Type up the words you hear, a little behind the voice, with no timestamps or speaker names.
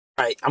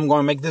Alright, I'm going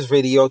to make this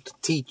video to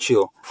teach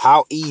you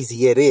how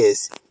easy it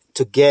is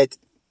to get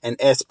an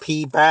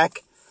SP back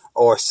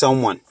or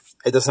someone.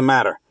 It doesn't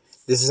matter.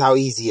 This is how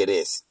easy it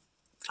is.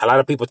 A lot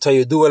of people tell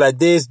you, do it like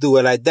this, do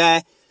it like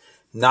that.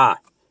 Nah.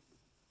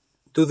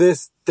 Do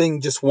this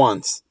thing just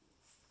once.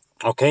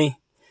 Okay?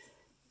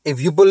 If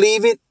you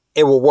believe it,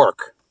 it will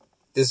work.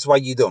 This is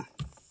what you do.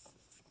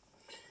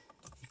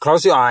 You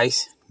close your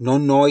eyes, no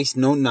noise,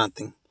 no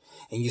nothing.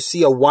 And you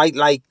see a white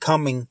light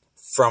coming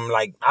from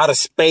like outer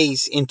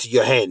space into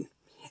your head.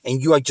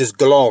 And you are just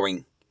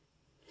glowing.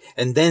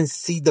 And then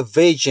see the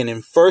vision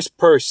in first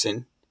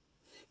person.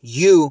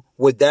 You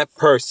with that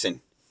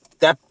person.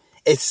 That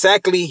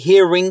exactly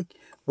hearing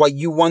what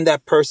you want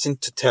that person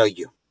to tell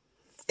you.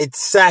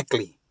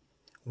 Exactly.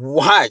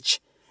 Watch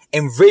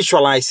and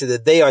visualize it,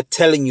 that they are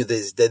telling you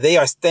this. That they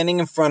are standing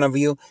in front of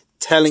you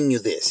telling you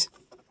this.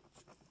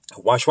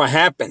 Watch what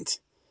happens.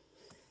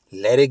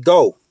 Let it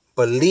go.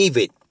 Believe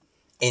it.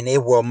 And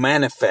it will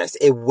manifest.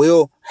 It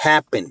will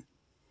happen.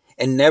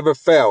 It never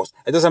fails.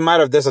 It doesn't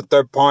matter if there's a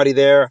third party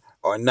there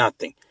or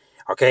nothing.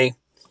 Okay?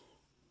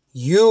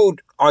 You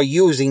are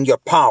using your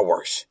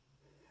powers.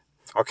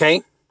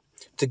 Okay?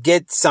 To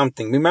get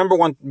something.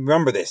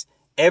 Remember this.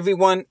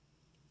 Everyone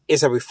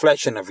is a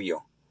reflection of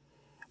you.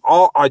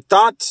 All our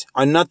thoughts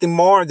are nothing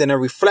more than a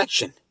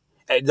reflection.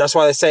 That's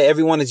why they say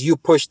everyone is you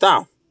pushed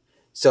out.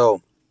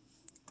 So,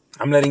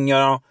 I'm letting you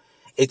know,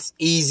 it's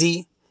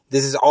easy.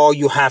 This is all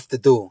you have to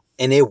do.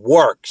 And it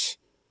works.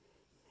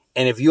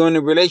 And if you're in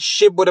a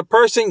relationship with a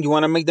person, you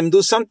want to make them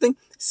do something,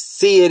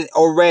 see it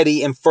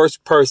already in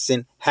first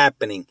person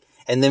happening.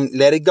 And then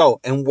let it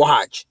go and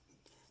watch.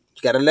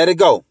 You got to let it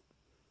go.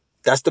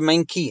 That's the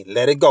main key.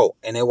 Let it go.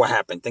 And it will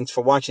happen. Thanks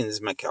for watching. This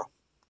is Michael.